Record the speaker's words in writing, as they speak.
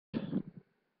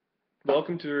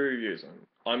welcome to the Review Zone.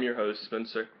 I'm your host,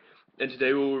 Spencer, and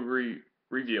today we'll be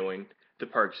reviewing The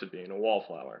Perks of Being a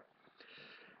Wallflower.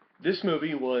 This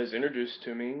movie was introduced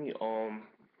to me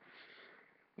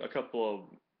a couple of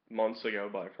months ago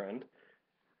by a friend,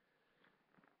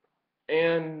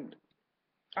 and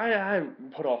I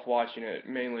put off watching it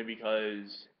mainly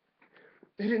because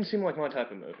it didn't seem like my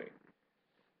type of movie.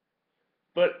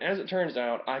 But as it turns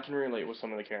out, I can relate with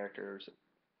some of the characters,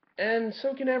 and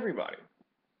so can everybody.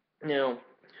 Now,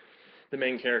 the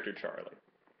main character, Charlie,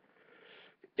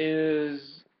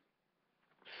 is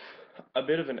a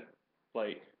bit of an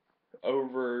like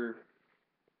over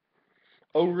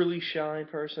overly shy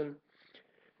person.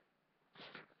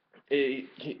 He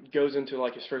goes into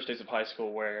like his first days of high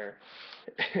school where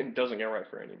it doesn't get right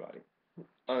for anybody.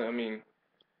 I mean,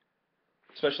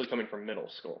 especially coming from middle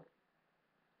school.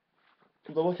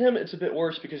 But with him, it's a bit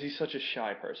worse because he's such a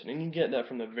shy person, and you get that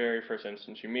from the very first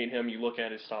instance you meet him. You look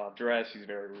at his style of dress; he's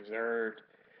very reserved.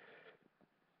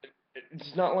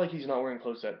 It's not like he's not wearing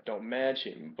clothes that don't match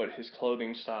him, but his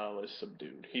clothing style is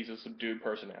subdued. He's a subdued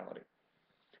personality.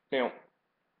 Now,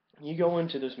 you go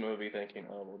into this movie thinking,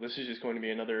 oh, well, this is just going to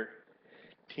be another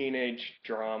teenage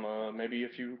drama, maybe a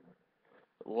few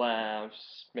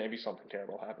laughs, maybe something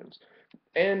terrible happens.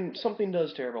 And something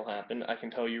does terrible happen. I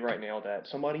can tell you right now that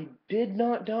somebody did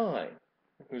not die.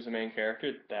 Who's the main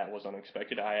character? That was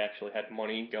unexpected. I actually had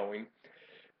money going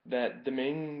that the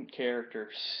main character,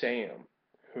 Sam,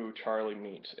 who Charlie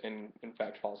meets and in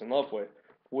fact falls in love with,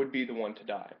 would be the one to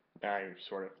die. I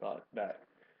sort of thought that.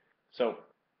 So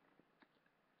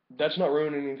that's not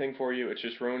ruining anything for you. It's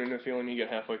just ruining the feeling you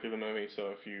get halfway through the movie.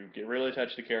 So if you get really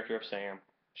attached to the character of Sam,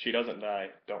 she doesn't die.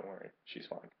 Don't worry, she's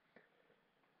fine.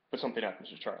 But something happens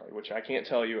to Charlie, which I can't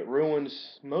tell you. It ruins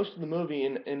most of the movie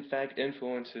and, in fact,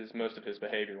 influences most of his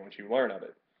behavior once you learn of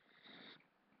it.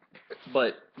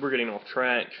 But we're getting off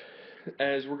track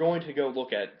as we're going to go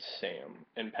look at Sam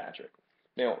and Patrick.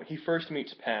 Now, he first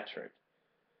meets Patrick,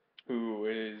 who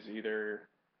is either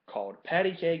called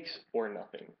Patty Cakes or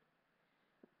nothing.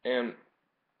 And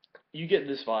you get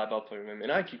this vibe up from him,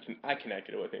 and I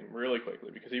connected with him really quickly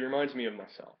because he reminds me of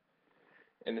myself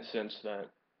in the sense that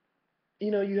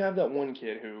you have that one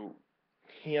kid who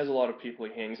he has a lot of people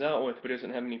he hangs out with, but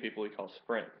doesn't have many people he calls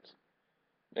friends.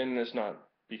 And it's not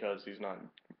because he's not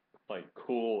like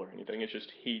cool or anything. It's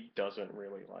just he doesn't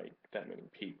really like that many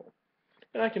people,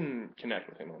 and I can connect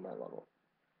with him on that level.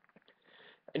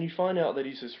 And you find out that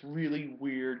he's this really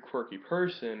weird, quirky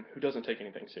person who doesn't take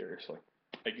anything seriously,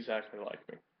 exactly like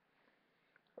me.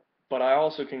 But I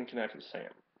also can connect with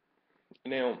Sam.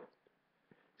 Now,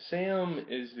 Sam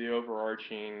is the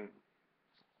overarching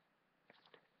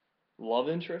love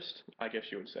interest, I guess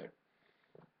you would say.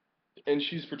 And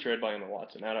she's portrayed by Emma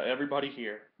Watson. Out of everybody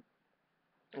here,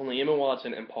 only Emma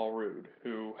Watson and Paul Rudd,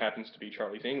 who happens to be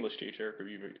Charlie's English teacher, who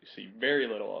you see very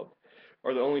little of,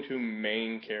 are the only two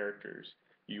main characters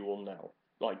you will know.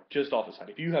 Like, just off the side.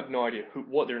 If you have no idea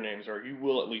what their names are, you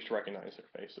will at least recognize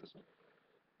their faces.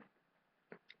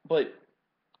 But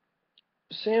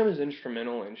Sam is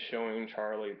instrumental in showing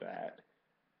Charlie that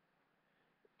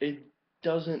it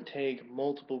doesn't take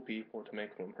multiple people to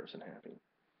make one person happy.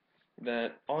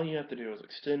 That all you have to do is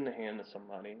extend a hand to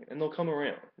somebody, and they'll come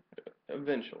around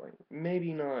eventually.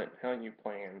 Maybe not how you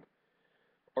planned,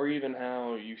 or even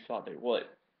how you thought they would.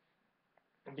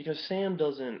 Because Sam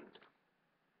doesn't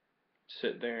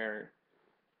sit there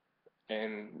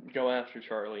and go after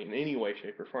Charlie in any way,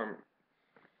 shape, or form.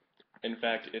 In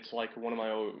fact, it's like one of my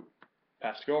old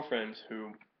past girlfriends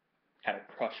who had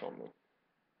a crush on me.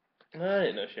 And I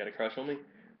didn't know she had a crush on me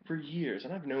for years,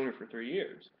 and I've known her for 3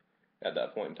 years. At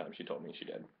that point in time, she told me she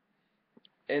did.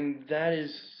 And that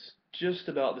is just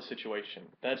about the situation.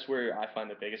 That's where I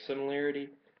find the biggest similarity.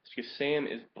 It's because Sam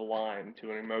is blind to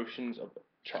the emotions of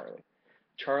Charlie.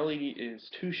 Charlie is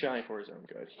too shy for his own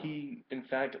good. He, in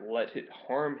fact, let it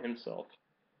harm himself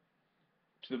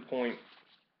to the point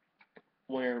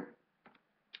where,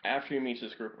 after he meets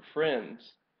this group of friends,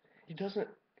 he doesn't.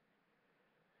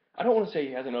 I don't want to say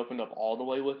he hasn't opened up all the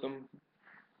way with them,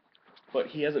 but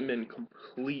he hasn't been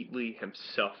completely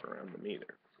himself around them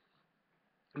either.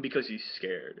 Because he's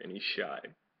scared and he's shy.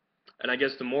 And I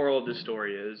guess the moral of this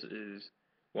story is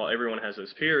while everyone has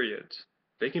those periods,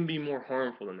 they can be more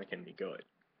harmful than they can be good.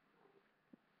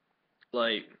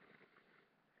 Like,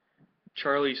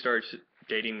 Charlie starts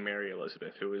dating Mary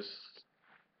Elizabeth, who is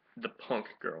the punk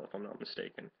girl, if I'm not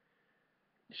mistaken.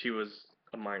 She was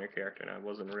a minor character, and I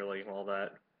wasn't really all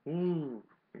that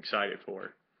excited for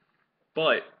her.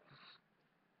 But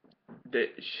that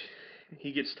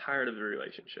he gets tired of the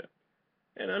relationship.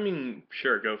 And I mean,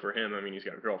 sure, go for him. I mean, he's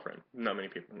got a girlfriend. Not many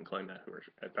people can claim that who are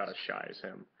about as shy as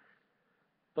him.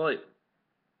 But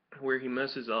where he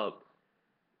messes up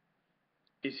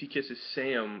is he kisses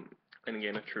Sam in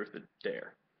Game of Truth or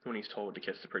Dare when he's told to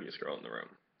kiss the prettiest girl in the room.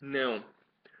 Now,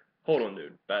 hold on,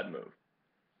 dude. Bad move.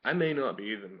 I may not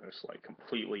be the most like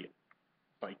completely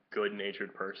like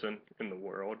good-natured person in the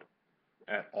world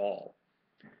at all,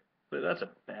 but that's a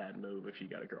bad move if you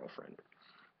got a girlfriend.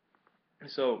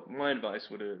 So my advice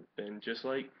would have been just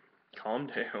like calm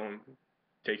down,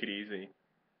 take it easy,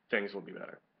 things will be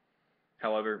better.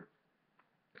 However,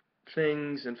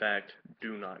 things in fact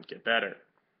do not get better.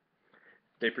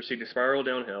 They proceed to spiral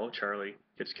downhill. Charlie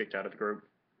gets kicked out of the group,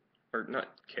 or not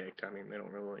kicked. I mean, they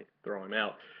don't really throw him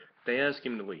out. They ask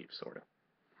him to leave, sort of,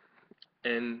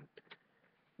 and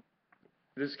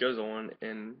this goes on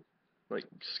and like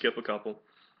skip a couple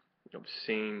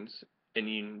scenes, and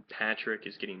even Patrick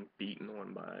is getting beaten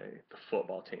on by the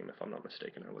football team, if I'm not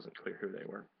mistaken. I wasn't clear who they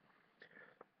were.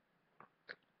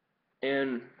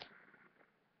 And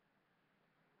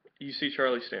you see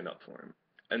Charlie stand up for him,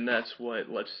 and that's what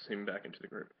lets him back into the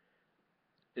group.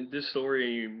 In this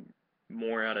story,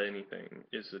 more out of anything,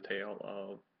 is the tale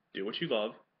of do what you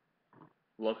love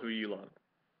who you love,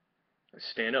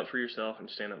 stand up for yourself, and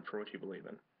stand up for what you believe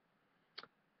in.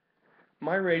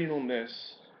 My rating on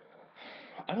this,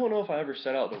 I don't know if I ever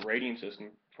set out the rating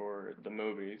system for the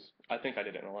movies. I think I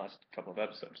did it in the last couple of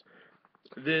episodes.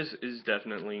 This is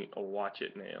definitely a watch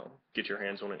it now. Get your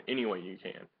hands on it any way you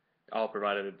can. I'll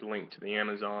provide a link to the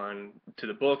Amazon, to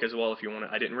the book as well if you want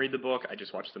it. I didn't read the book, I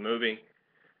just watched the movie.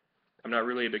 I'm not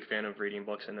really a big fan of reading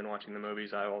books and then watching the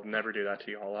movies. I will never do that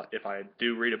to y'all. If I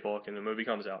do read a book and the movie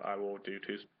comes out, I will do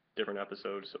two different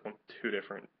episodes on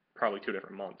probably 2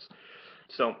 different months.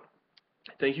 So,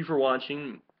 thank you for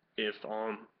watching. If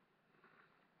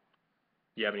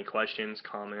you have any questions,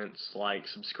 comments, like,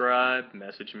 subscribe,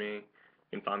 message me. You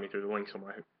can find me through the links on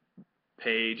my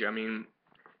page. I mean,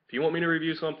 if you want me to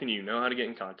review something, you know how to get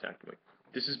in contact with me.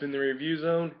 This has been the Review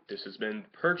Zone. This has been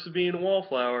Perks of Being a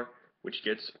Wallflower, which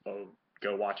gets,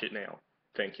 go watch it now.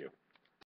 Thank you.